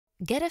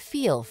Get a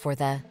feel for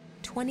the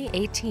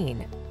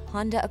 2018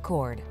 Honda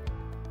Accord.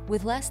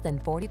 With less than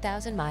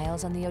 40,000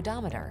 miles on the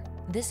odometer,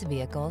 this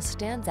vehicle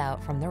stands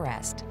out from the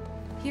rest.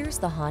 Here's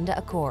the Honda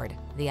Accord,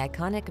 the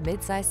iconic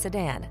midsize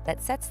sedan that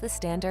sets the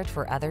standard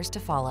for others to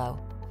follow.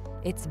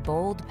 Its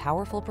bold,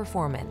 powerful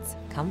performance,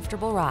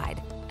 comfortable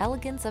ride,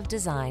 elegance of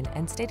design,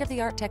 and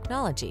state-of-the-art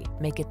technology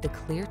make it the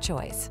clear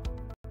choice.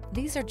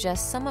 These are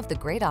just some of the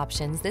great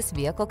options this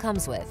vehicle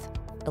comes with: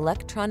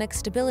 electronic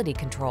stability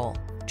control,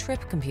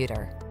 trip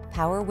computer,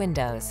 power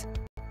windows,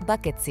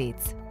 bucket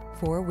seats,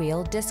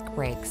 four-wheel disc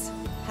brakes,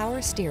 power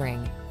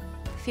steering.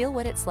 Feel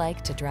what it's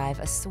like to drive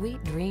a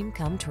sweet dream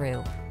come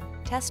true.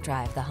 Test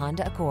drive the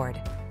Honda Accord.